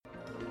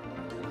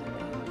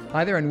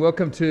Hi there and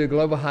welcome to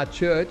Global Heart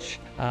Church.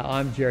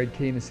 I'm Jared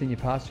Keane, the Senior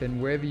Pastor,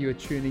 and wherever you are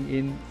tuning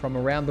in from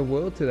around the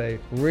world today,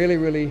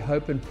 really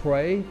hope and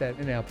pray that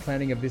in our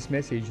planning of this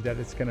message that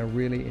it's going to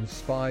really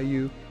inspire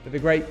you for the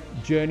great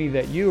journey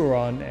that you are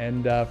on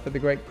and for the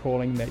great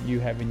calling that you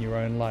have in your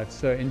own life.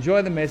 So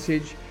enjoy the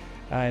message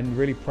and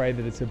really pray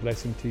that it's a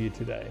blessing to you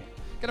today.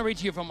 I'm going to read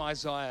to you from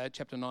Isaiah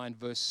chapter 9,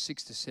 verse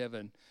 6 to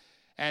 7.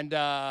 And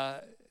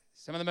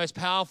some of the most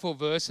powerful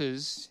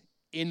verses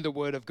in the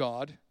Word of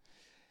God.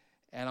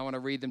 And I want to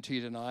read them to you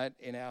tonight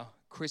in our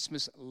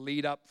Christmas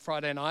lead-up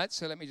Friday night.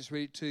 So let me just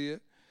read it to you.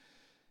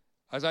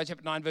 Isaiah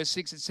chapter 9, verse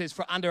 6, it says,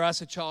 "For unto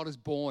us a child is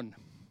born,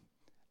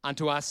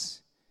 unto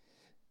us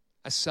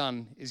a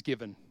son is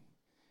given.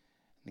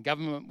 The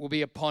government will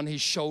be upon his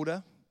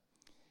shoulder.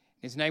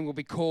 His name will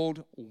be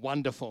called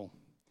Wonderful,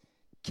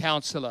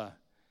 Counselor,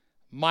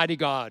 Mighty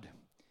God,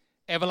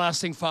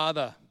 Everlasting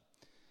Father,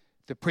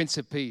 the Prince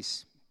of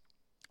Peace.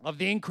 Of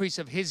the increase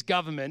of his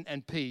government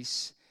and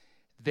peace,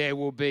 there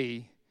will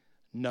be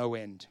no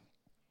end."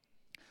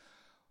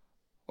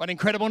 What an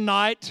incredible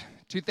night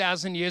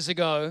 2,000 years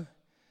ago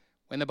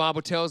when the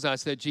Bible tells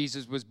us that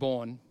Jesus was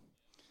born.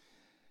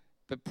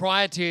 But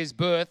prior to his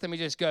birth, let me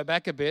just go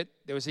back a bit.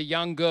 There was a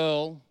young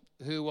girl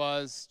who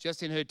was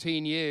just in her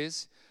teen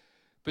years,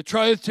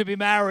 betrothed to be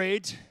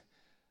married,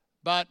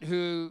 but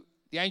who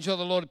the angel of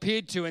the Lord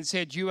appeared to and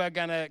said, "You are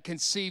going to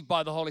conceive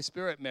by the Holy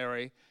Spirit,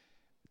 Mary,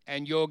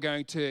 and you're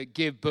going to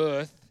give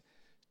birth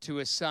to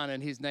a son,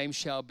 and his name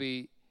shall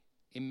be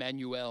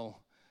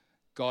Emmanuel,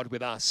 God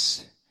with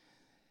us."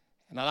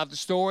 And I love the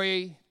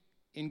story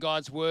in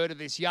God's word of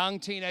this young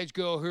teenage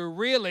girl who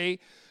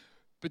really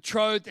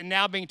betrothed and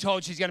now being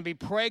told she's going to be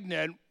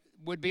pregnant,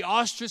 would be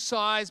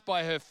ostracized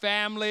by her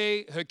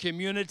family, her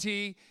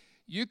community.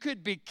 You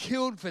could be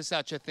killed for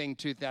such a thing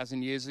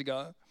 2,000 years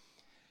ago.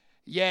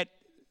 Yet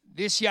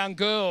this young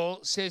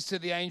girl says to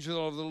the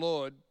angel of the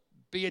Lord,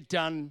 "Be it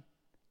done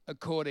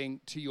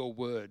according to your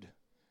word."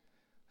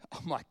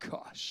 Oh my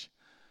gosh.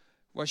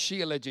 Was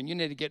she a legend? You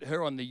need to get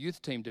her on the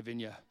youth team,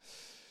 Davinia.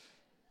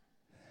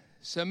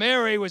 So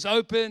Mary was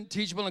open,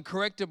 teachable, and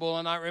correctable.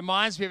 And it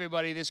reminds me,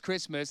 everybody, this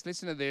Christmas,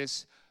 listen to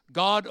this.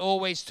 God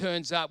always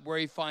turns up where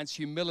he finds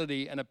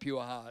humility and a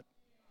pure heart.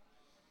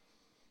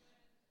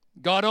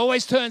 God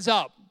always turns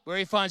up where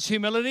he finds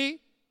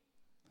humility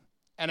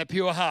and a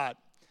pure heart.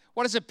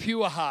 What is a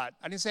pure heart?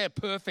 I didn't say a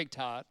perfect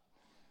heart.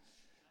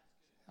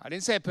 I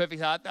didn't say a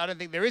perfect heart. I don't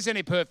think there is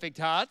any perfect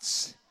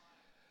hearts.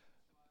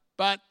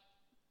 But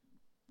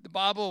the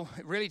Bible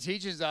really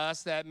teaches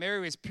us that Mary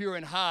was pure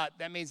in heart.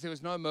 That means there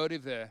was no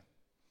motive there,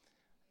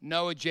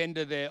 no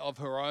agenda there of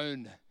her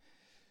own.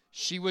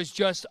 She was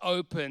just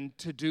open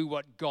to do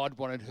what God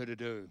wanted her to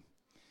do.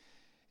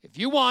 If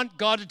you want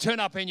God to turn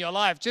up in your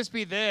life, just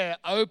be there,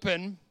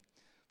 open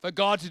for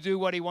God to do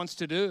what he wants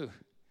to do.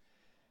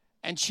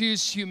 And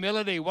choose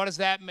humility. What does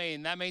that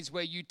mean? That means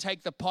where you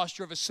take the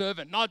posture of a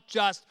servant, not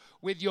just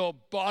with your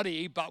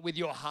body, but with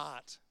your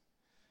heart.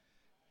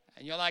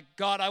 And you're like,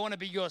 "God, I want to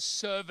be your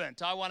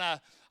servant. I want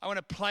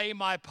to play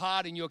my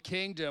part in your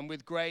kingdom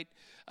with great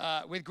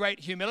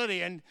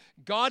humility." And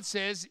God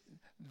says,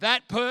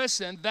 that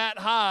person, that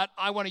heart,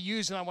 I want to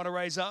use and I want to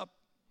raise up.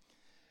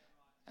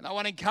 And I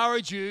want to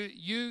encourage you,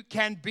 you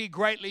can be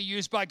greatly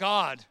used by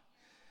God.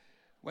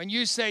 When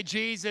you say,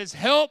 "Jesus,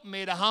 help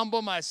me to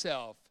humble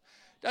myself,"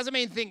 doesn't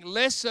mean think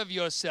less of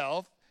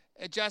yourself.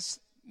 It just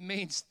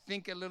means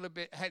think a little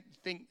bit,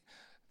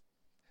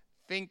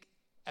 think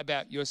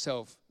about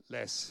yourself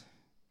less.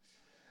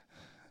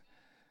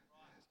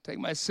 Take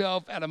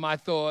myself out of my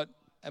thought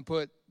and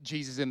put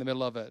Jesus in the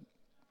middle of it.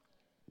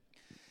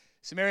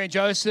 So Mary and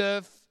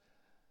Joseph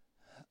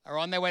are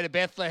on their way to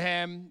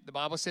Bethlehem. The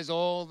Bible says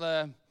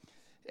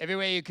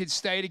everywhere you could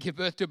stay to give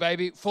birth to a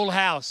baby, full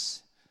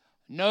house.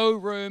 No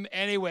room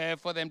anywhere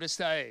for them to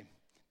stay.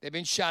 They've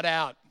been shut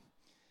out.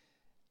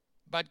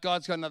 But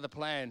God's got another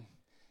plan,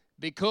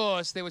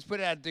 because there was put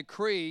out a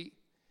decree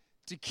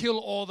to kill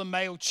all the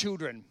male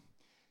children.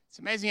 It's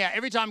amazing how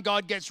every time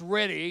God gets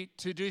ready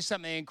to do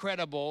something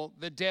incredible,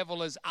 the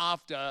devil is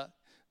after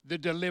the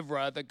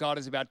deliverer that God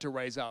is about to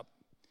raise up.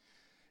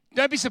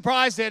 Don't be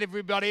surprised that,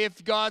 everybody,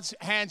 if God's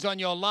hand's on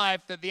your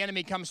life, that the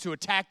enemy comes to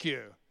attack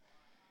you.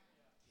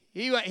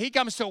 He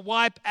comes to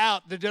wipe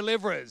out the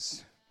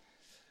deliverers.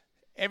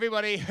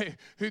 Everybody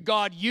who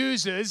God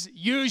uses,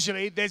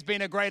 usually there's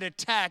been a great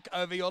attack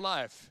over your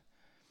life.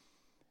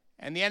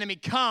 And the enemy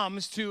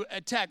comes to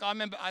attack.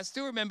 I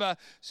still remember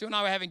Sue and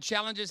I were having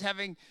challenges,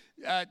 having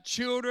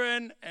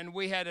children, and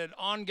we had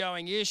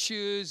ongoing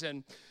issues,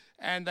 and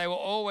they were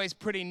always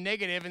pretty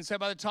negative. And so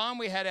by the time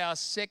we had our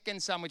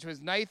second son, which was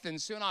Nathan,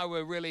 Sue and I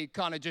were really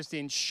kind of just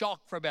in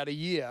shock for about a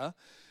year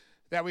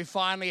that we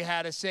finally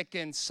had a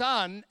second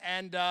son.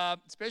 And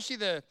especially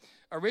the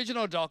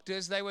original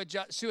doctors,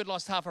 Sue had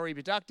lost half her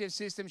reproductive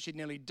system. She'd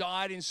nearly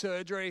died in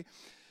surgery.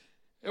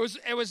 It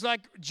was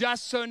like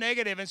just so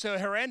negative and so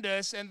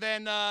horrendous. And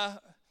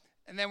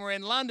then we're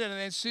in London, and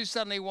then Sue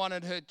suddenly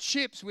wanted her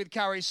chips with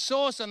curry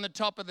sauce on the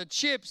top of the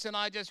chips, and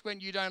I just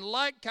went, "You don't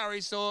like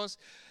curry sauce?"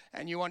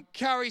 and you want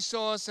curry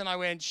sauce. And I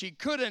went, she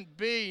couldn't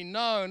be,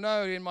 no,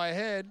 in my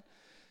head,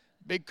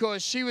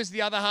 because she was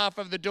the other half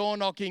of the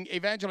door-knocking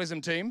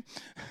evangelism team.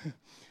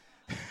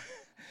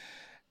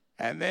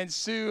 And then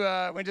Sue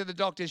went to the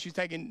doctor. She was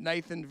taking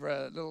Nathan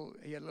for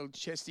he had a little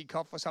chesty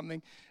cough or something.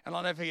 And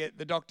I'll never forget,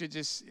 the doctor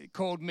just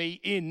called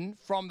me in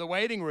from the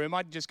waiting room.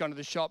 I'd just gone to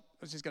the shop.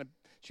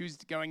 She was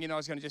going in. I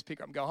was going to just pick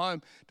her up and go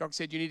home. Doctor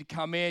said, you need to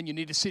come in. You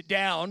need to sit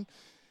down.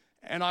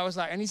 And I was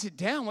like, and he said,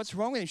 down? What's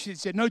wrong with him? She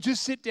said, no,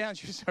 just sit down.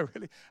 She was so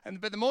really.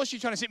 But the more she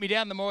was trying to sit me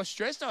down, the more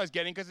stressed I was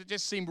getting, because it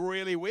just seemed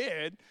really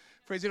weird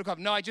for his little cough.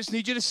 No, I just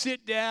need you to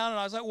sit down. And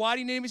I was like, why do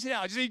you need me to sit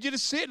down? I just need you to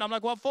sit. And I'm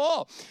like, what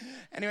for?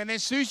 Anyway, and then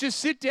Sue's just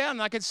sit down.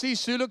 And I could see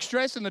Sue look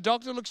stressed and the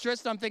doctor looked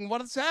stressed. And I'm thinking,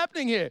 what is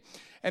happening here?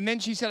 And then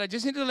she said, I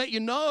just need to let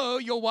you know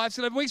your wife's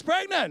 11 weeks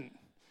pregnant.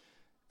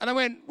 And I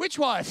went, which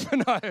wife?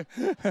 No.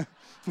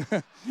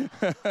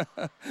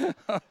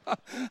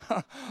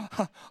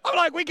 I'm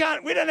like, we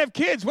don't have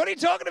kids. What are you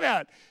talking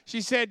about?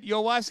 She said,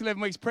 your wife's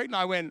 11 weeks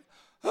pregnant. I went,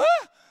 huh?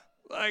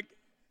 Like,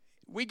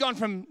 we gone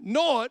from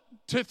 0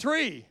 to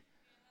 3.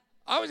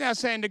 I was now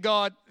saying to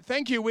God,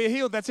 thank you, we're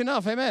healed. That's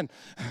enough. Amen.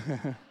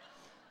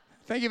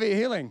 Thank you for your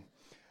healing.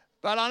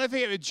 But I'll never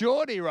forget with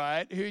Geordie,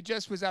 right, who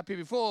just was up here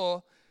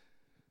before,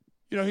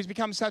 who's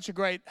become such a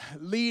great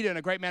leader and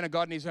a great man of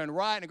God in his own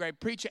right and a great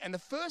preacher. And the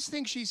first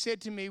thing she said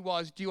to me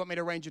was, do you want me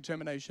to arrange your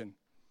termination?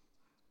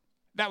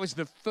 That was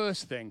the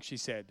first thing she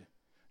said.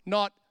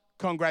 Not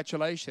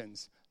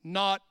congratulations.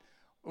 Not,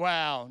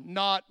 wow.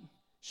 Not,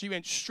 she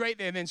went straight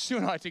there. And then Sue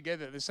and I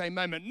together at the same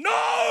moment,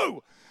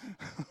 no!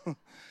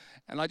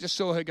 And I just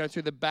saw her go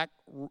through the back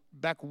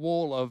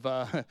wall of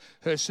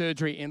her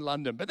surgery in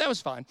London. But that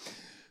was fine.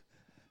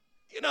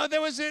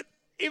 There was it.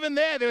 Even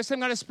there was some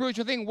kind of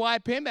spiritual thing.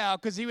 Wipe him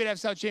out, because he would have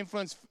such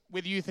influence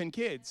with youth and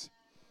kids.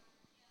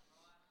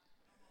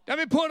 Don't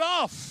be put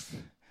off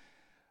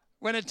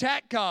when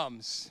attack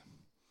comes.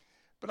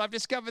 But I've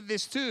discovered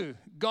this too.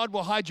 God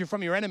will hide you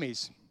from your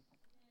enemies.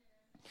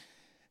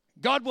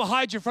 God will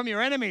hide you from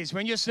your enemies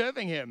when you're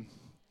serving him.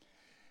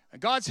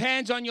 God's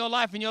hands on your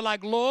life and you're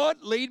like, Lord,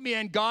 lead me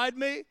and guide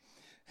me.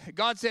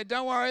 God said,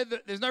 don't worry,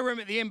 there's no room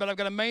at the inn, but I've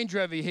got a manger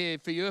over here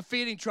for you, a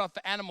feeding trough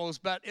for animals,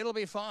 but it'll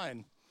be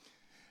fine.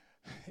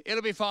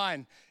 It'll be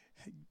fine.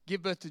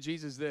 Give birth to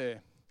Jesus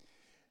there.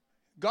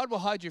 God will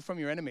hide you from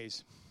your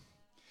enemies.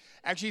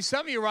 Actually,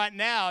 some of you right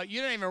now,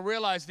 you don't even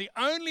realize the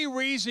only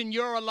reason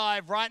you're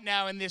alive right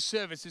now in this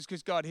service is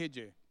because God hid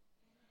you.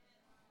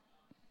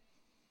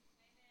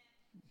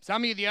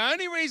 Some of you, the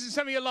only reason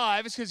some of you are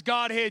alive is because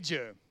God hid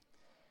you.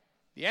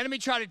 The enemy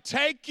tried to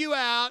take you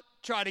out,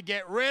 try to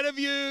get rid of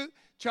you,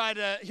 try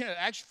to,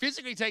 actually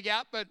physically take you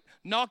out, but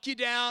knock you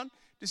down,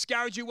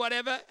 discourage you,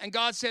 whatever. And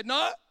God said,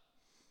 no,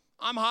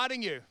 I'm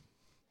hiding you.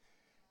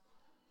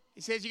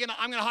 He says,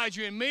 I'm going to hide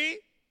you in me.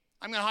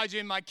 I'm going to hide you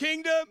in my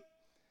kingdom.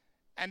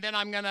 And then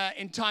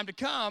in time to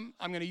come,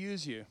 I'm going to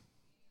use you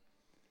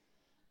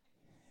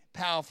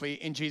powerfully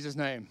in Jesus'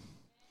 name.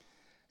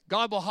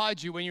 God will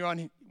hide you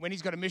when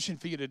he's got a mission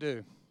for you to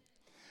do.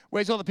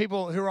 Where's all the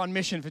people who are on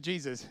mission for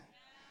Jesus?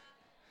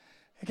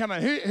 Come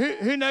on,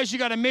 who knows you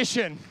got a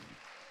mission?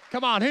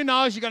 Come on, who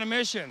knows you got a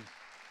mission?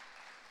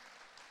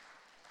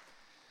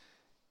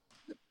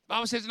 The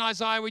Bible says in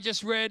Isaiah, we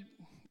just read,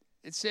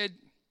 it said,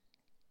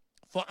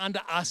 for unto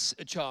us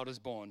a child is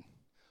born.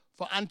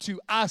 For unto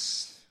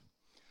us.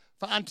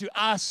 For unto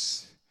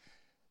us.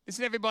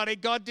 Listen, everybody,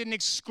 God didn't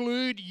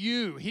exclude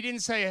you. He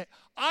didn't say,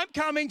 I'm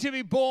coming to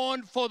be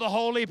born for the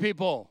holy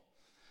people.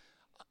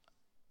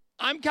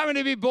 I'm coming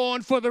to be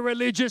born for the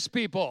religious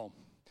people.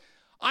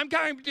 I'm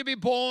coming to be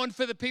born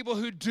for the people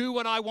who do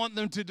what I want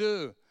them to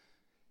do.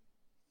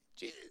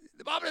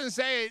 The Bible doesn't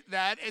say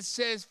that. It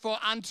says, for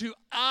unto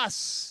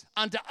us,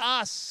 unto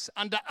us,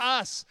 unto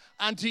us,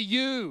 unto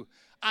you,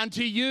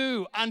 unto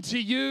you, unto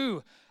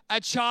you,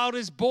 a child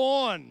is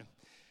born.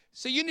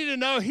 So you need to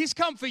know he's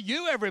come for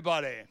you,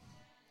 everybody.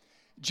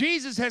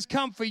 Jesus has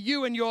come for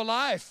you in your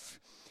life.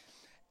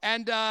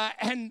 And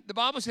the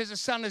Bible says a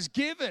son is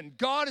given.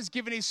 God has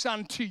given his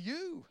son to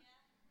you.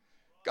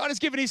 God has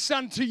given his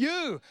son to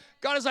you.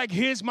 God is like,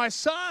 here's my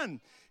son.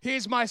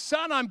 Here's my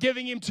son. I'm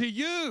giving him to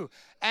you.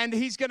 And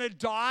he's going to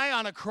die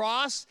on a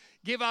cross,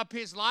 give up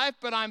his life.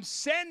 But I'm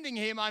sending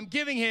him, I'm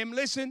giving him,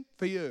 listen,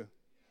 for you.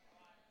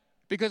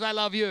 Because I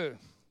love you.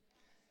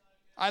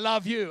 I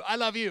love you. I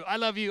love you. I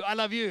love you. I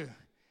love you.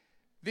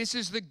 This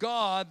is the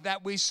God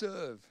that we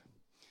serve.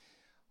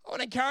 I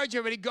want to encourage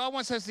everybody. God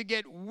wants us to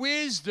get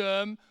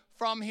wisdom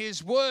from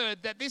his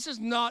word, that this is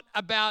not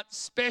about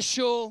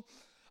special,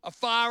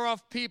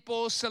 far-off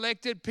people,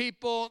 selected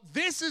people.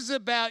 This is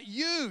about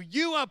you.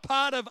 You are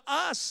part of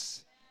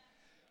us.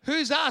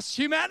 Who's us?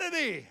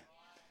 Humanity.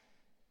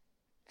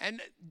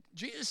 And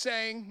Jesus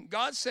saying,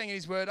 God's saying in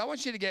his word, I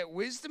want you to get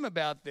wisdom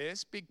about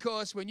this,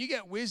 because when you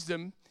get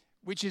wisdom,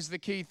 which is the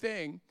key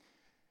thing,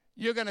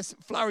 you're going to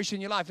flourish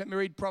in your life. Let me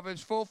read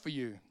Proverbs 4 for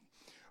you.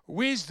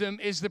 Wisdom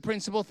is the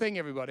principal thing,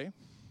 everybody.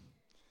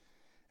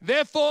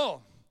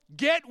 Therefore,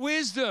 get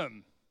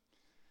wisdom.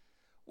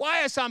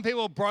 Why are some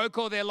people broke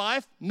all their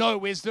life? No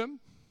wisdom.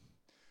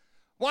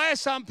 Why are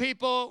some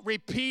people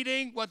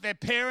repeating what their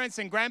parents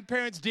and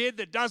grandparents did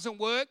that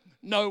doesn't work?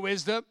 No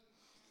wisdom.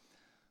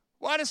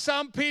 Why do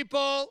some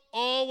people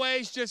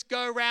always just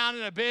go around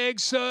in a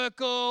big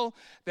circle?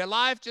 Their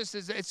life just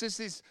is, it's just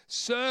this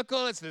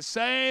circle. It's the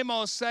same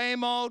old,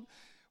 same old.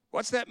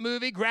 What's that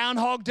movie,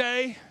 Groundhog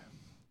Day?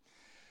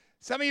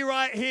 Some of you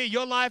right here,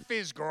 your life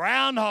is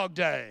Groundhog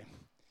Day.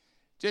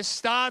 Just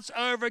starts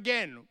over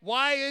again.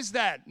 Why is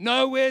that?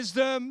 No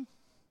wisdom.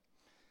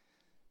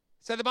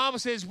 So the Bible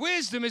says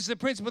wisdom is the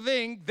principal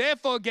thing.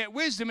 Therefore, get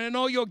wisdom. And in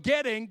all you're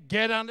getting,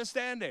 get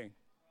understanding.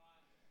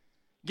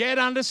 Get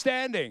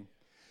understanding.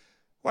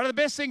 One of the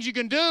best things you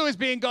can do is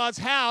be in God's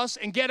house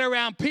and get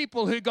around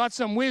people who got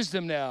some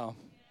wisdom now.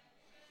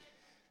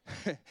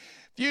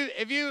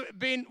 If you've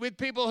been with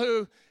people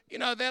who, you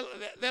know,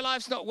 their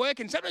life's not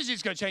working, sometimes you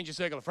just got to change your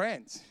circle of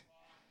friends.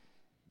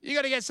 You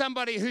got to get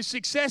somebody who's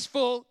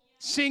successful,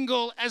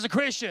 single as a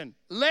Christian.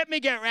 Let me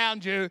get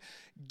around you.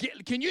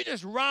 Can you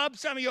just rub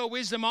some of your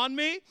wisdom on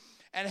me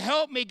and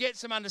help me get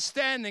some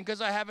understanding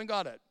because I haven't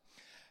got it?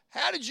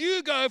 How did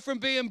you go from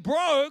being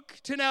broke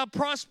to now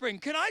prospering?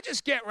 Can I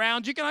just get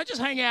around you? Can I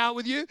just hang out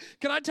with you?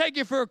 Can I take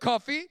you for a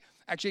coffee?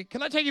 Actually,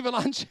 can I take you for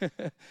lunch?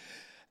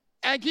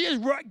 And can you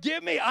just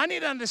give me, I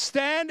need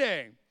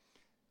understanding.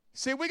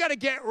 See, we got to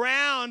get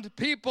around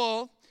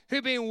people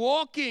who've been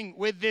walking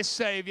with this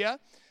Savior,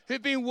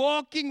 who've been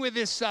walking with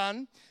this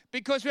Son,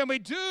 because when we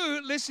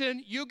do,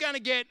 listen, you're going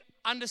to get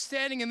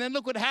understanding. And then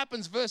look what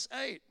happens, verse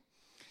 8.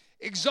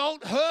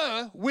 Exalt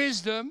her,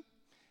 wisdom,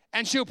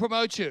 and she'll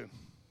promote you.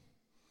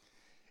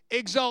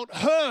 Exalt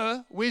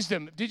her,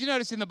 wisdom. Did you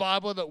notice in the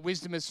Bible that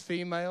wisdom is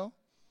female?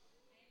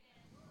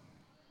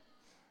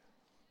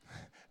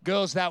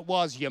 Girls, that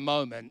was your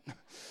moment.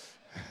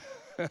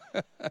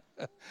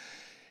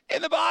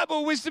 In the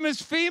Bible, wisdom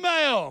is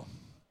female.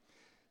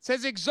 It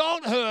says,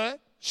 exalt her,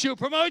 she'll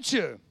promote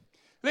you.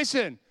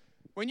 Listen,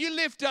 when you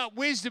lift up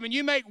wisdom and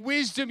you make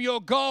wisdom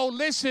your goal,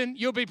 listen,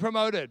 you'll be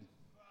promoted.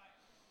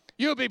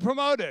 You'll be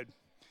promoted.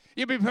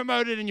 You'll be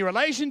promoted in your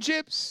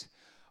relationships.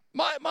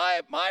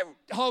 My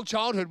whole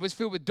childhood was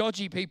filled with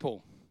dodgy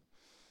people.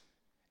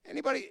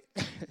 Anybody?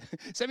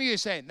 Some of you are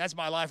saying, that's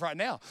my life right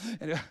now.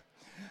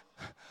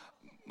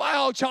 My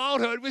whole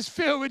childhood was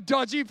filled with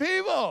dodgy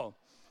people.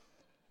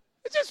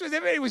 It just was,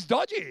 everybody was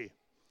dodgy.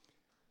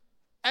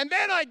 And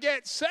then I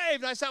get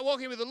saved and I start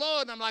walking with the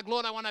Lord and I'm like,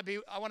 Lord, I want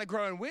to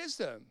grow in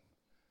wisdom.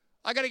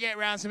 I got to get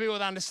around some people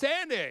with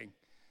understanding.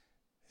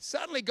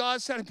 Suddenly,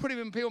 God started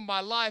putting people in my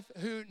life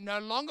who no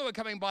longer were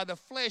coming by the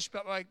flesh,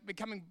 but were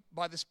becoming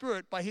by the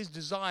Spirit, by His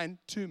design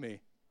to me.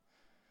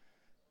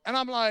 And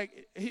I'm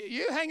like,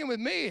 you hanging with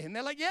me? And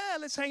they're like, yeah,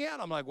 let's hang out.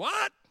 I'm like,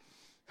 what?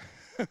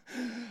 Are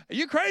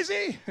you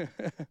crazy?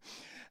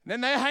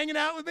 Then they're hanging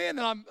out with me, and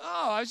then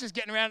I was just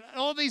getting around. And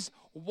all these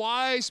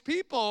wise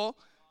people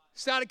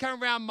started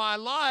coming around my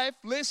life.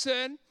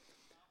 Listen,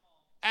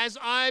 as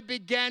I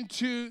began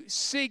to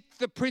seek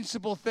the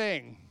principal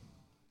thing.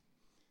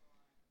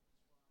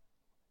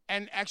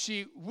 And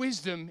actually,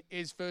 wisdom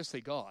is firstly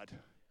God.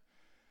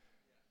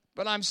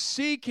 But I'm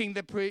seeking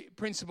the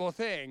principal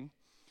thing,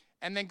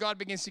 and then God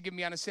begins to give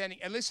me understanding.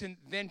 And listen,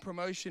 then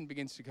promotion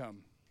begins to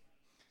come.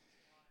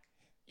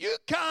 You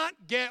can't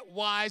get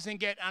wise and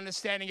get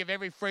understanding if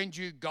every friend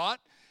you got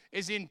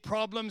is in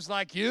problems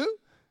like you.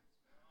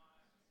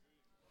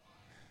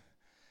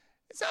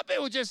 Some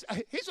people just,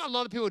 here's what a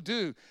lot of people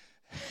do.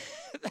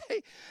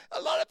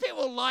 A lot of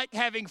people like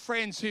having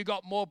friends who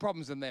got more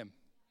problems than them.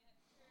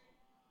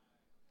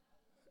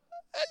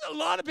 There's a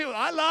lot of people.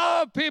 I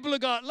love people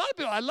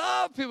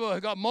who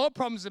got more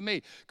problems than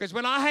me. Because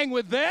when I hang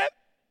with them,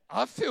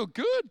 I feel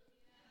good.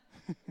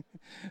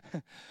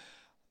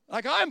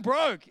 Like I'm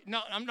broke.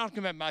 No, I'm not talking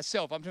about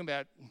myself. I'm talking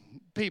about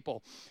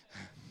people.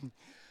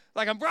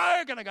 Like I'm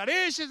broke and I got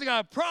issues, I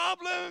got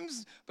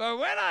problems. But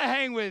when I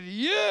hang with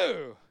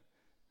you,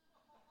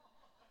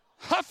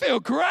 I feel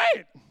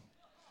great.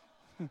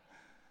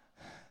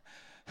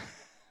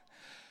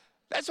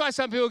 That's why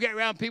some people get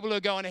around people who are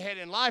going ahead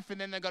in life,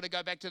 and then they've got to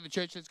go back to the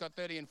church that's got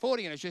 30 and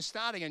 40, and it's just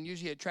starting, and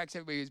usually it attracts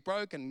everybody who's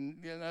broke,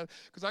 and, you know,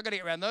 because I've got to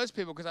get around those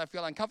people because I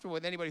feel uncomfortable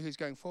with anybody who's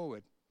going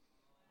forward.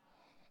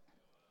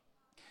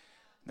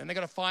 Then they've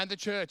got to find the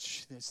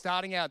church. They're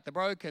starting out, the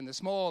broken, the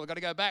small. They've got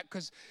to go back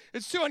because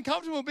it's too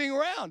uncomfortable being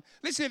around.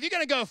 Listen, if you're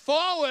going to go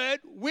forward,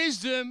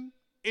 wisdom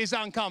is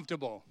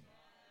uncomfortable.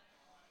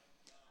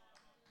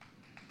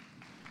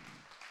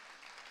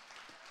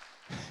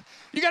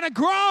 You're going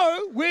to grow,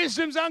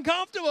 wisdom's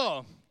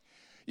uncomfortable.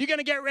 You're going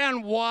to get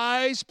around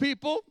wise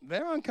people,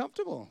 they're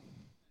uncomfortable.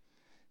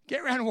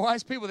 Get around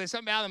wise people, there's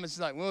something about them that's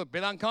like, well, a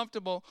bit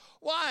uncomfortable.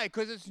 Why?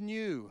 Because it's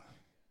new.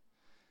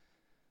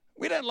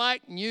 We don't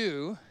like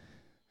new.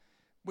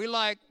 We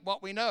like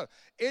what we know.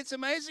 It's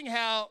amazing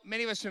how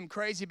many of us from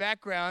crazy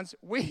backgrounds,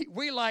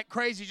 we like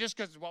crazy just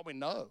because it's what we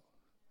know.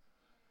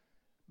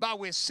 But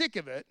we're sick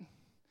of it.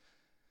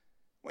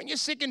 When you're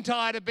sick and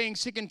tired of being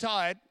sick and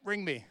tired,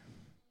 ring me.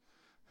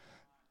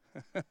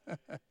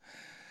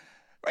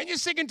 When you're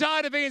sick and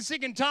tired of being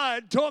sick and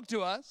tired, talk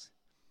to us.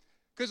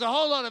 Because a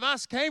whole lot of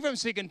us came from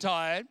sick and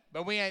tired,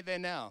 but we ain't there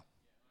now.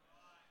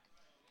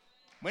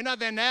 We're not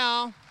there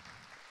now.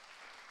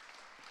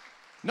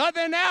 Not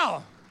there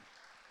now.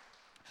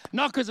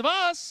 Not because of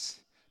us,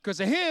 because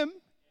of him.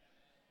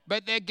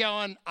 But they're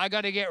going, I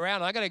got to get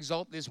round. I got to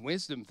exalt this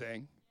wisdom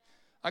thing.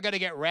 I got to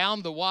get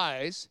round the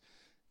wise,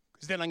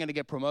 because then I'm going to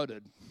get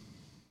promoted.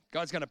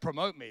 God's going to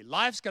promote me.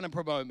 Life's going to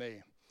promote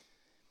me.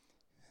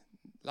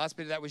 Last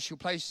bit of that was, she'll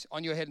place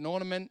on your head an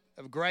ornament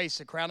of grace,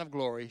 a crown of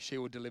glory she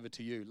will deliver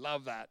to you.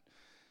 Love that.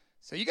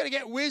 So you got to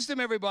get wisdom,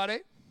 everybody.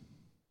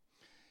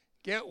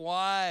 Get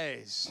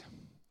wise.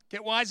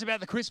 Get wise about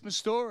the Christmas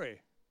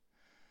story.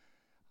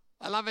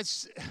 I love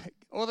it,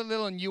 all the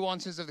little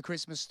nuances of the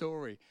Christmas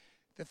story.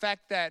 The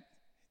fact that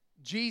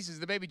Jesus,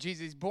 the baby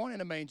Jesus, is born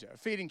in a manger, a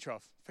feeding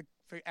trough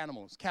for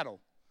animals, cattle.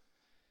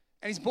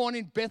 And he's born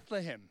in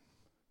Bethlehem.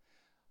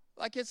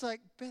 It's like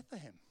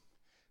Bethlehem.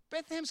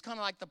 Bethlehem's kind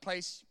of like the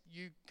place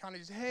you kind of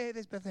just, hey,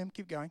 there's Bethlehem,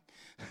 keep going.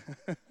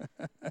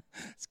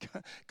 It's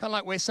kind of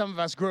like where some of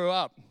us grew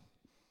up.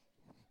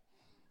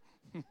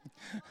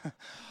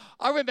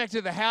 I went back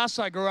to the house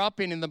I grew up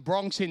in the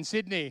Bronx in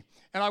Sydney,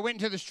 and I went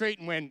into the street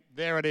and went,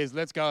 there it is,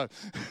 let's go.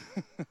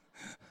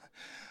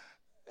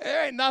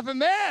 There ain't nothing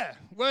there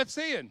worth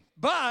seeing.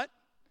 But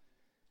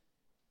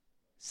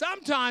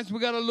sometimes we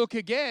got to look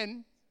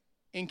again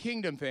in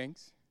kingdom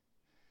things,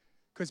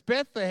 because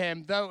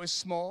Bethlehem, though it was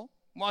small,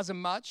 wasn't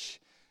much,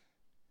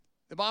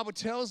 the Bible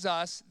tells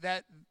us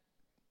that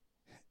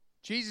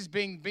Jesus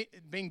being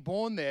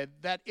born there,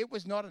 that it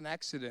was not an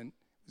accident,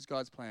 it was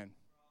God's plan.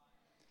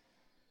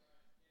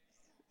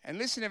 And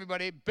listen,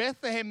 everybody,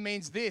 Bethlehem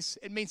means this.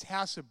 It means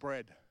house of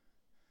bread.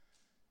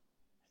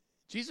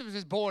 Jesus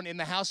was born in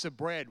the house of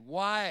bread.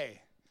 Why?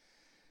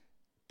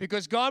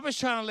 Because God was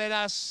trying to let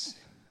us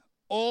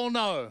all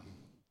know.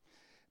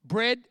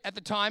 Bread at the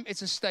time,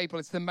 it's a staple.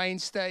 It's the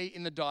mainstay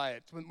in the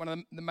diet. It's one of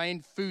the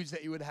main foods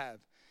that you would have.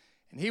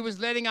 And he was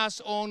letting us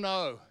all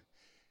know,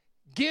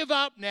 give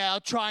up now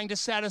trying to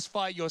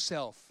satisfy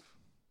yourself.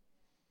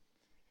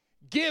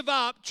 Give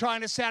up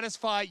trying to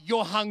satisfy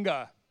your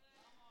hunger.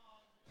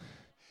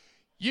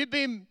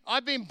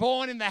 I've been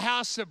born in the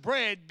house of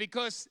bread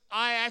because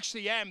I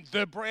actually am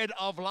the bread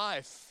of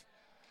life.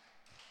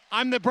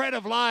 I'm the bread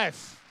of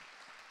life.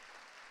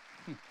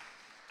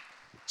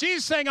 Jesus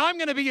is saying, I'm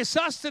going to be your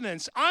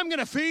sustenance. I'm going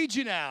to feed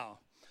you now.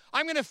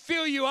 I'm going to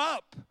fill you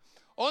up.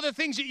 All the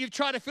things that you've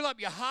tried to fill up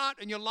your heart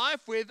and your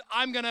life with,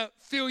 I'm going to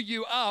fill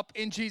you up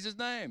in Jesus'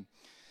 name.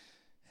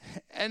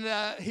 And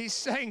he's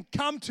saying,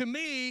 come to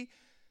me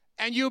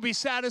and you'll be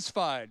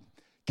satisfied.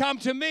 Come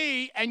to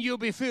me and you'll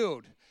be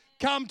filled.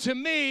 Come to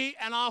me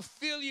and I'll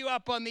fill you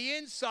up on the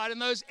inside. And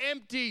those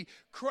empty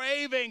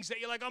cravings that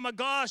you're like, oh my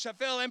gosh, I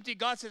feel empty.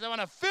 God says, I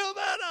want to fill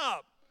that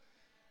up.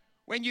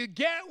 When you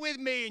get with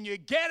me and you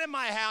get in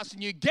my house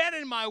and you get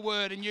in my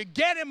word and you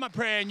get in my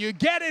prayer and you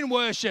get in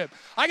worship,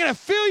 I'm going to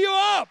fill you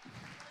up.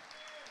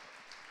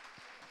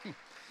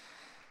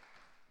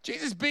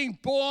 Jesus being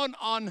born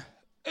on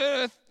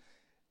earth,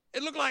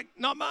 it looked like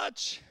not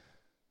much.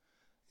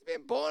 He's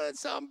been born in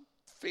some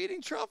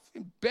feeding trough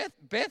in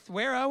Beth,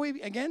 where are we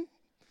again?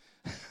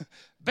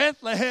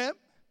 Bethlehem.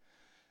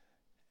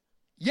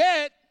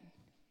 Yet,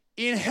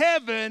 in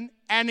heaven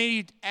and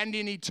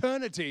in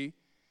eternity,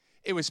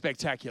 it was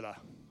spectacular.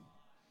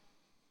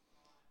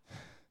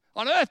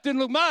 On earth, didn't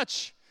look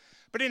much.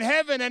 But in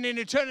heaven and in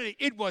eternity,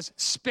 it was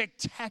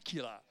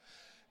spectacular.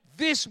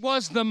 This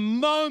was the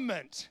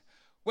moment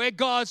where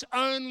God's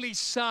only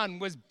Son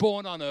was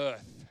born on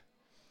earth.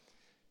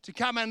 To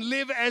come and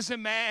live as a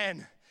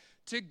man.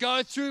 To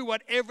go through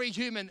what every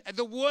human,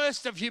 the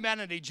worst of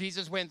humanity,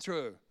 Jesus went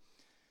through.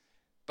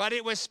 But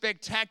it was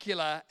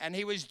spectacular, and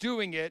he was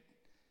doing it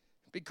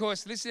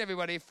because, listen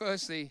everybody,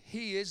 firstly,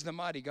 he is the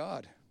mighty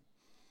God.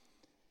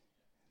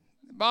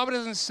 The Bible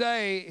doesn't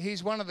say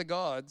he's one of the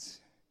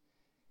gods.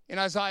 In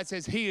Isaiah it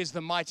says he is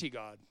the mighty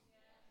God.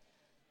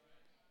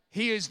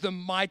 He is the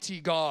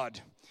mighty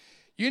God.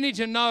 You need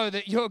to know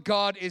that your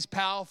God is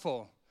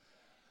powerful.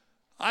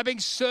 I've been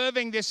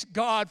serving this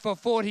God for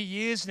 40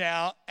 years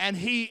now, and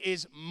he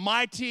is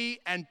mighty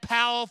and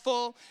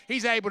powerful.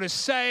 He's able to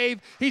save.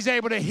 He's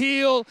able to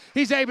heal.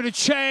 He's able to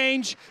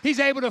change.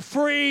 He's able to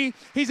free.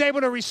 He's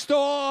able to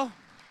restore.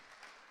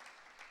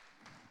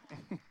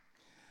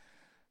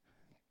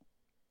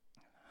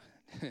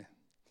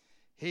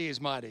 He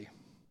is mighty.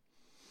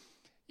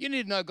 You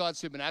need to know God's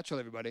supernatural,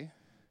 everybody.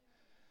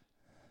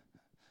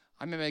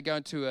 I remember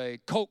going to a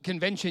cult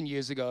convention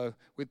years ago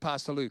with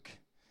Pastor Luke.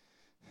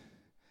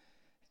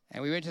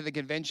 And we went to the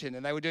convention,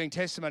 and they were doing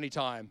testimony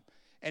time.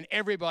 And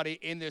everybody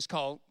in this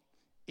cult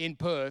in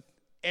Perth,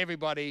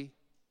 everybody,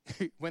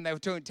 when they were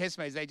doing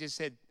testimonies, they just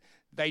said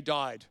they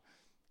died.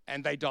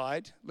 And they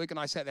died. Luke and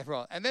I sat there for a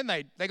while. And then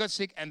they got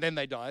sick, and then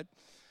they died.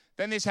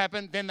 Then this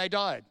happened, then they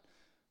died.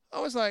 I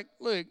was like,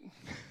 Luke,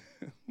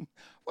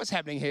 what's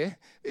happening here?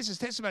 This is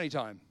testimony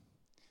time.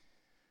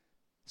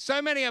 So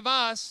many of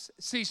us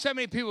see so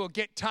many people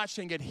get touched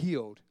and get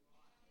healed.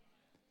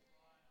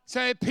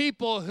 So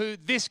people who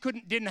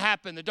didn't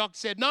happen. The doctor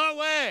said, no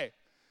way.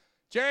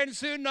 Jared and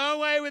Sue, no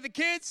way with the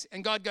kids.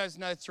 And God goes,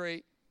 no,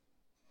 3.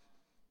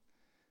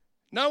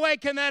 No way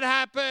can that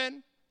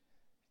happen.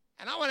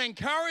 And I want to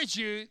encourage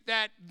you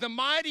that the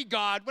mighty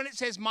God, when it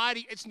says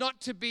mighty, it's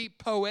not to be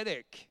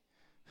poetic.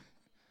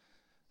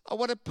 Oh,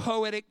 what a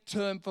poetic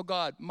term for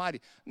God, mighty.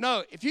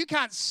 No, if you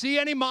can't see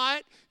any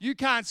might, you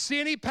can't see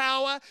any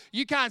power,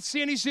 you can't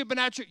see any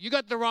supernatural, you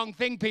got the wrong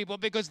thing, people,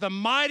 because the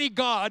mighty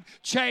God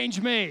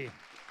changed me.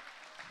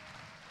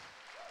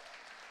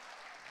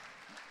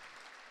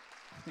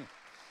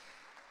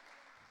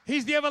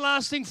 He's the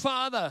everlasting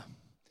Father.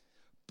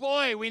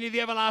 Boy, we need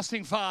the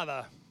everlasting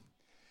Father.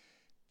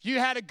 If you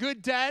had a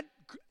good dad,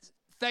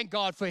 thank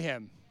God for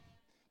him.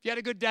 If you had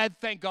a good dad,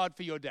 thank God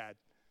for your dad.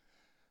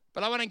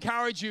 But I want to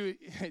encourage you,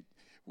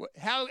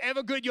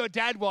 however good your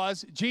dad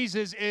was,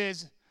 Jesus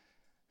is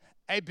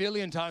 1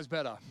 billion times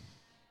better.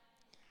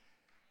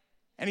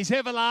 And he's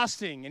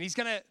everlasting, and he's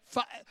going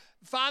to,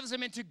 fathers are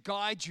meant to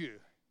guide you.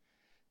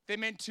 They're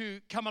meant to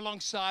come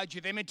alongside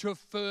you. They're meant to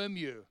affirm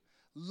you,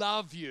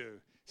 love you,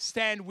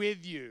 stand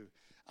with you,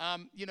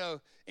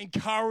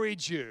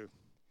 encourage you.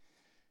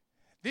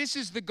 This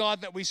is the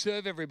God that we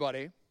serve,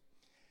 everybody.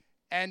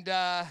 And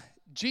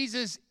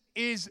Jesus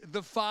is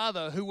the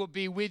Father who will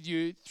be with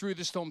you through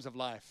the storms of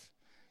life.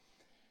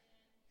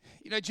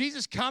 You know,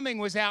 Jesus coming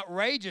was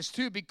outrageous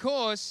too,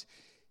 because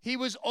he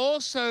was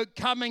also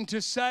coming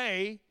to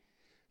say,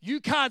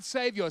 you can't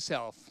save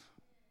yourself.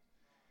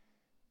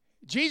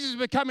 Jesus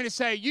was coming to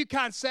say, you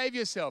can't save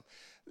yourself.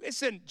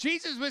 Listen,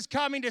 Jesus was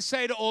coming to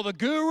say to all the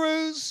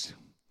gurus,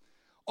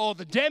 all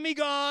the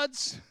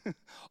demigods,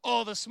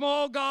 all the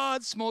small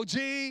gods, small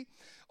g,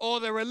 all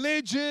the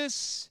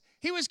religious.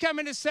 He was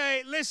coming to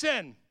say,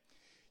 listen,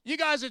 you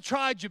guys have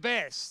tried your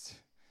best.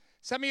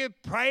 Some of you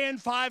praying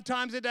 5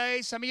 times a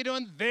day. Some of you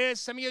doing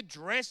this. Some of you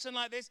dressing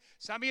like this.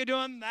 Some of you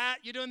doing that.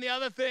 You're doing the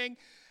other thing.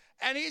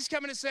 And he's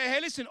coming to say, hey,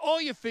 listen,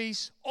 all your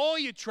feasts, all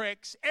your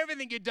tricks,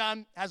 everything you've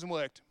done hasn't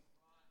worked.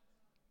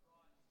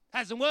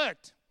 Hasn't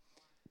worked.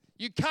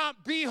 You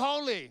can't be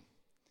holy.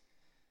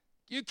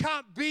 You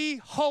can't be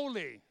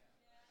holy.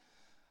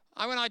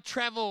 When I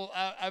travel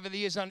over the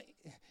years on,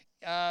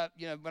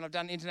 when I've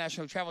done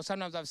international travel,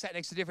 sometimes I've sat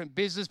next to different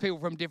business people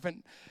from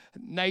different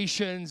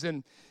nations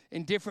and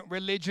in different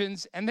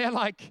religions, and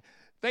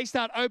they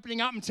start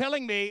opening up and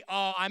telling me,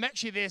 oh, I'm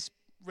actually this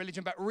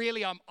religion, but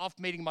really I'm off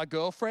meeting my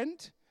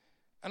girlfriend.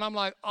 And I'm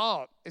like,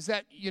 oh, is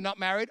that, you're not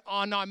married?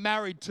 Oh, no, I'm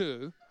married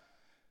too.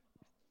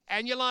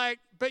 And you're like,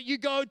 but you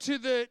go to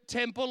the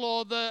temple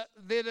or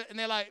and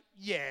they're like,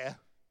 yeah.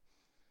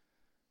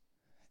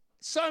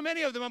 So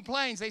many of them on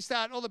planes, they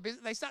start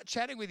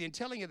chatting with you and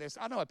telling you this.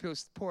 I know people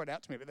pour it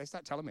out to me, but they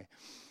start telling me.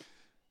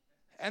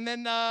 And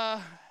then,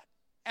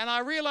 and I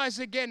realize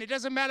again, it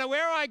doesn't matter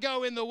where I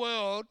go in the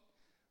world,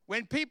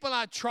 when people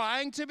are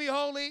trying to be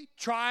holy,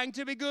 trying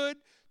to be good,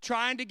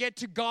 trying to get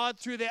to God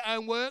through their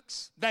own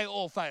works, they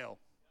all fail.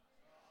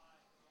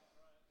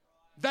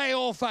 They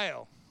all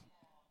fail.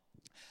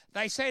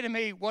 They say to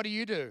me, what do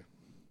you do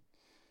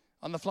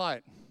on the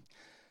flight?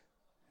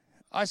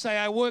 I say,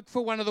 I work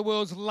for one of the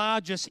world's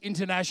largest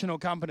international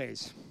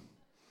companies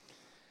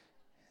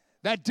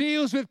that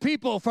deals with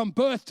people from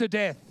birth to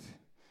death,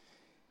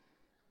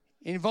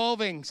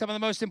 involving some of the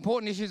most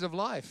important issues of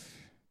life,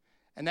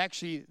 and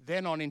actually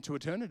then on into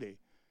eternity.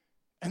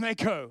 And they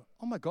go,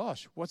 oh my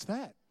gosh, what's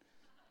that?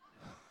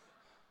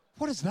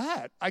 What is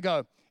that? I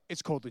go,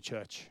 it's called the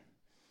church.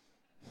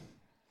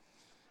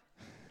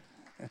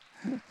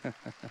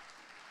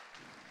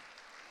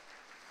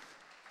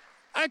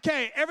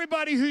 Okay,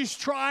 everybody who's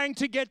trying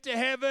to get to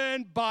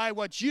heaven by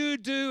what you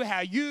do,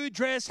 how you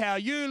dress, how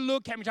you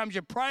look, how many times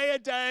you pray a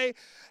day,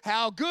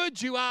 how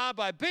good you are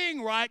by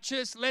being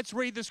righteous, let's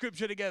read the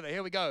scripture together.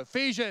 Here we go.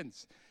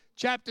 Ephesians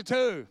chapter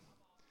 2,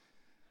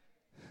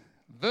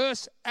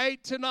 verse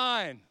 8 to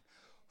 9.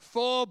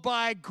 For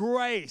by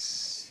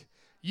grace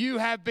you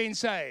have been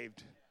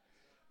saved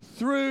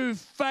through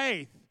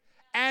faith,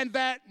 and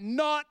that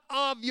not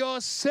of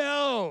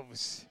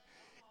yourselves.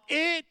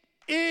 It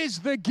is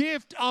the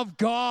gift of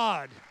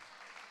God.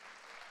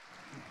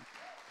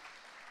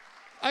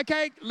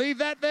 Okay, leave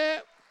that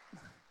there.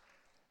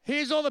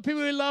 Here's all the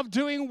people who love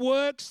doing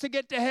works to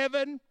get to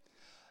heaven.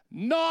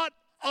 Not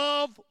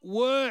of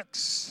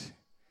works.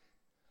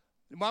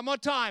 One more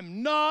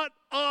time. Not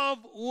of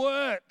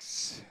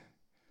works.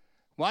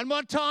 One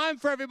more time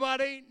for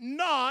everybody.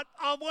 Not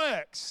of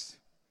works.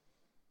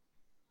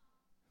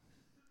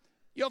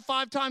 Your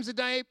 5 times a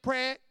day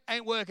prayer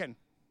ain't working.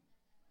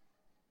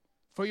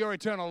 For your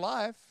eternal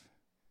life,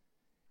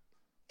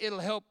 it'll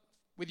help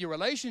with your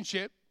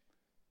relationship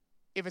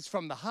if it's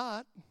from the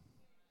heart.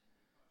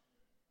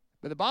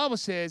 But the Bible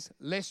says,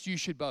 lest you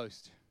should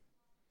boast.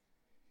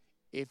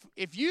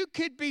 If you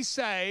could be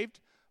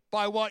saved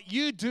by what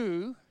you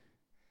do,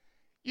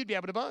 you'd be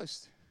able to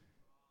boast.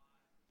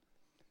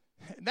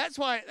 That's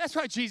why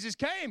Jesus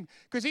came,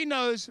 because he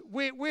knows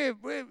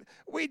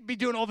we'd be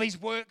doing all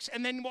these works,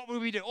 and then what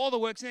would we do? All the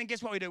works, and then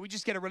guess what we do? We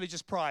just get a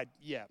religious pride.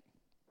 Yeah.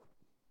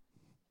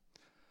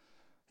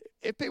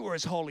 If they were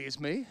as holy as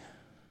me,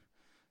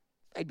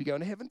 they'd be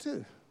going to heaven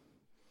too.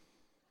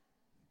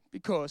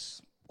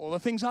 Because all the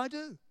things I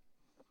do.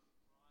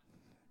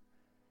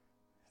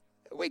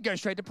 We'd go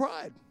straight to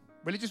pride.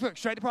 Religious works,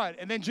 straight to pride.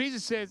 And then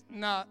Jesus says,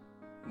 nah,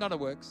 not of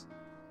works.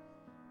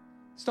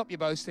 Stop your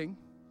boasting,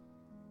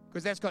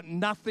 because that's got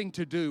nothing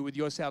to do with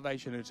your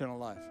salvation and eternal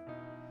life.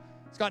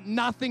 It's got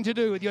nothing to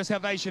do with your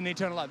salvation and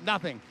eternal life.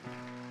 Nothing.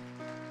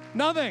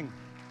 Nothing.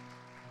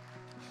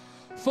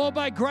 For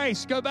by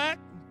grace, go back.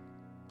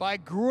 By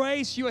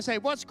grace you are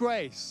saved. What's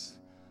grace?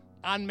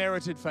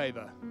 Unmerited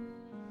favor.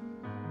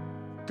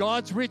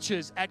 God's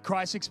riches at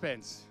Christ's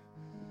expense.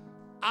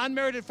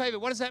 Unmerited favor.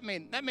 What does that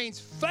mean? That means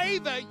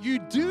favor you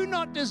do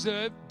not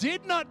deserve,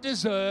 did not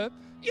deserve.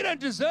 You don't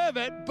deserve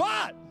it,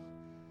 but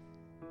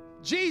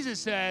Jesus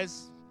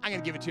says, I'm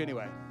going to give it to you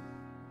anyway.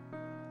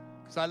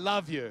 Because I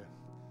love you.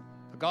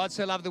 For God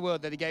so loved the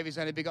world that he gave his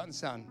only begotten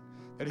Son,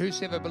 that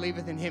whosoever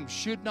believeth in him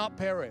should not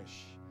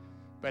perish,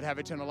 but have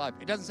eternal life.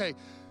 It doesn't say,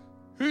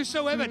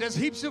 whosoever does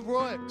heaps of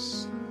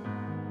works,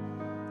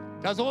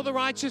 does all the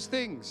righteous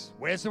things,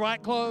 wears the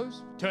right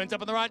clothes, turns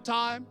up at the right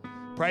time,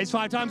 prays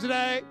 5 times a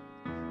day.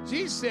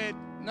 Jesus said,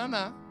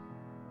 no.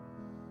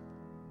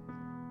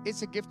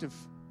 It's a gift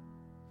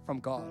from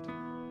God.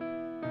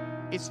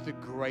 It's the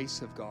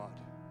grace of God.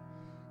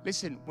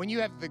 Listen, when you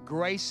have the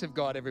grace of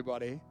God,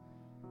 everybody,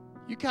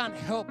 you can't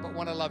help but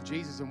want to love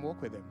Jesus and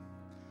walk with him.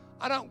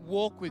 I don't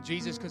walk with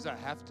Jesus because I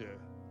have to.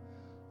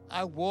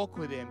 I walk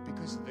with him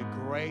because of the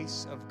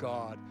grace of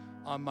God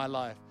on my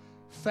life.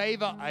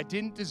 Favor I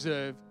didn't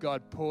deserve,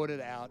 God poured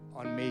it out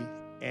on me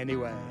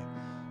anyway.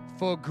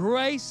 For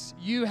grace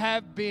you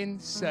have been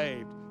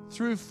saved.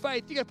 Through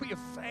faith. You got to put your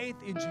faith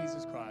in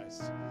Jesus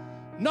Christ.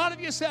 Not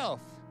of yourself.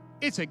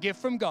 It's a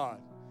gift from God.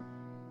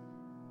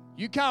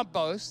 You can't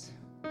boast.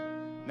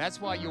 And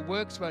that's why your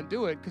works won't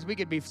do it, because we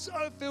can be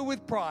so filled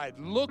with pride.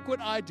 Look what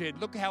I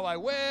did. Look how I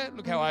wear.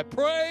 Look how I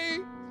pray.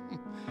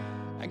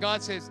 And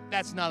God says,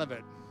 that's none of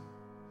it.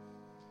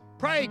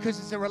 Pray because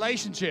it's a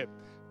relationship.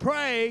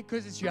 Pray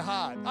because it's your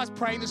heart. I was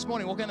praying this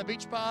morning, walking on the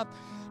beach path,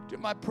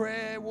 doing my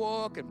prayer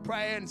walk and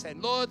praying and saying,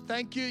 Lord,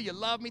 thank you. You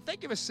love me.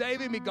 Thank you for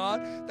saving me,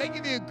 God. Thank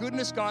you for your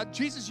goodness, God.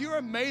 Jesus, you're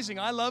amazing.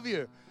 I love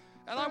you.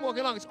 And I'm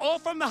walking along. It's all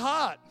from the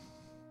heart.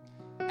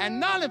 And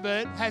none of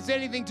it has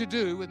anything to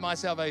do with my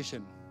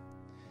salvation.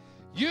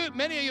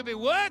 Many of you be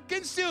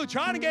working still,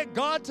 trying to get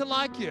God to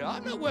like you.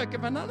 I'm not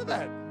working for none of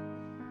that.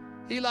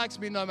 He likes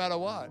me no matter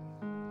what.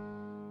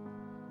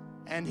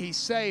 And he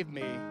saved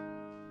me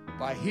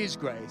by his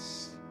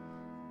grace,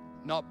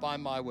 not by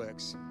my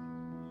works.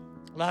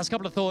 Last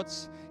couple of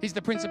thoughts. He's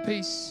the Prince of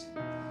Peace.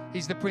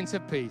 He's the Prince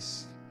of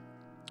Peace.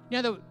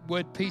 You know the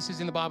word peace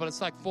is in the Bible?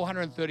 It's like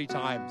 430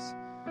 times.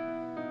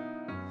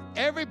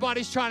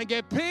 Everybody's trying to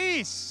get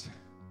peace.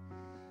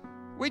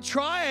 We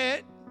try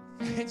it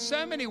in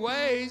so many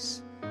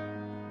ways,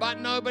 but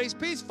nobody's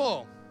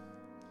peaceful.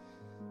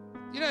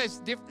 You know,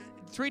 there's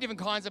 3 different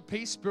kinds of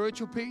peace: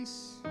 spiritual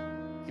peace,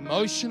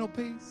 emotional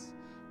peace,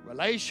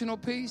 relational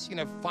peace,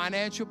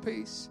 financial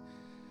peace.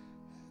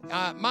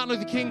 Martin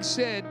Luther King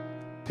said,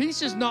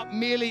 peace is not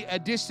merely a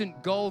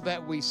distant goal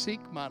that we seek,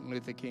 Martin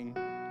Luther King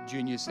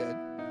Jr. said,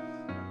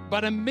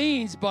 but a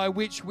means by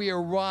which we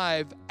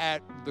arrive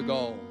at the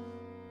goal.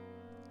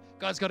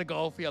 God's got a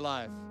goal for your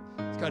life.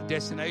 He's got a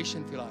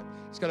destination for your life.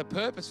 He's got a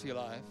purpose for your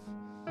life.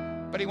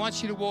 But he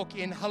wants you to walk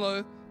in,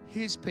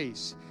 his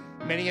peace.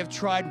 Many have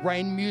tried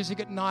rain music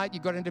at night. You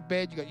got into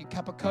bed, you got your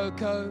cup of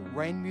cocoa,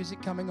 rain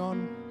music coming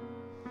on.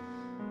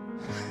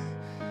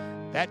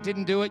 That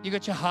didn't do it. You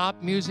got your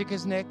harp music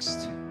is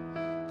next.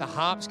 The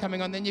harp's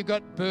coming on. Then you've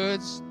got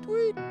birds.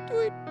 Tweet,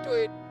 tweet,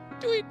 tweet,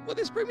 tweet. Will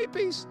this bring me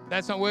peace?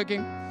 That's not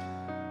working.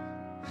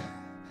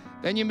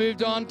 Then you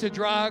moved on to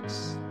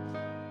drugs,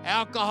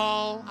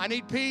 alcohol. I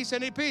need peace. I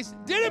need peace.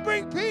 Did it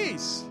bring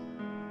peace?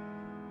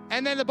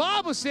 And then the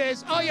Bible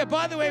says, oh yeah,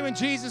 by the way, when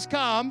Jesus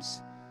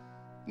comes,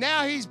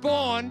 now he's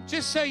born,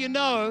 just so you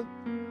know,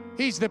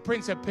 he's the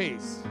Prince of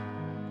Peace.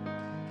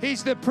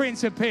 He's the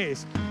Prince of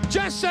Peace.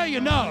 Just so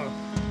you know.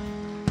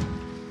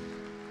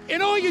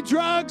 In all your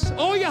drugs,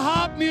 all your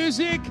harp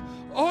music,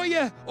 all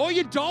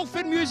your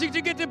dolphin music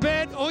to get to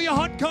bed, all your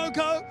hot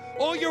cocoa,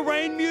 all your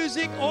rain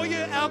music, all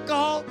your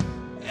alcohol,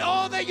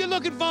 all that you're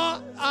looking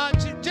for,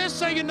 just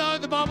so you know,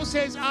 the Bible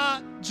says,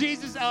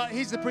 Jesus,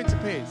 he's the Prince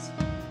of Peace.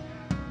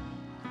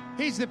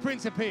 He's the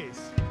Prince of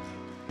Peace.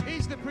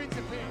 He's the Prince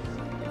of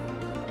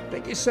Peace.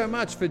 Thank you so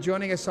much for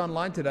joining us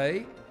online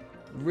today.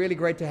 Really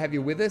great to have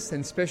you with us,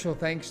 and special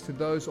thanks to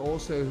those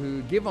also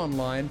who give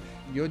online.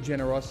 Your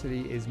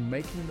generosity is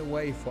making the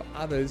way for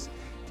others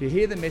to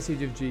hear the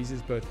message of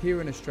Jesus both here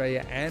in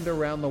Australia and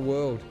around the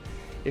world.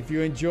 If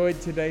you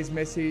enjoyed today's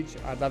message,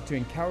 I'd love to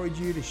encourage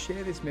you to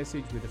share this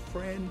message with a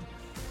friend,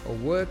 a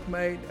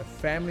workmate, a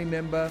family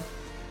member,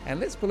 and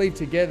let's believe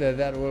together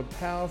that it will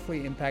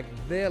powerfully impact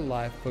their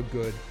life for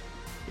good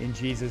in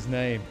Jesus'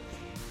 name.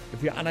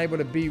 If you're unable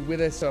to be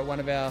with us at one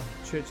of our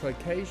church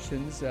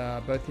locations,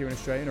 both here in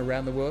Australia and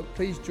around the world,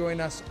 please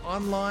join us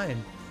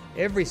online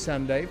every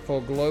Sunday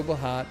for Global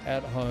Heart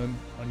at Home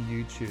on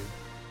YouTube.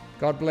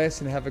 God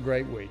bless and have a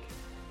great week.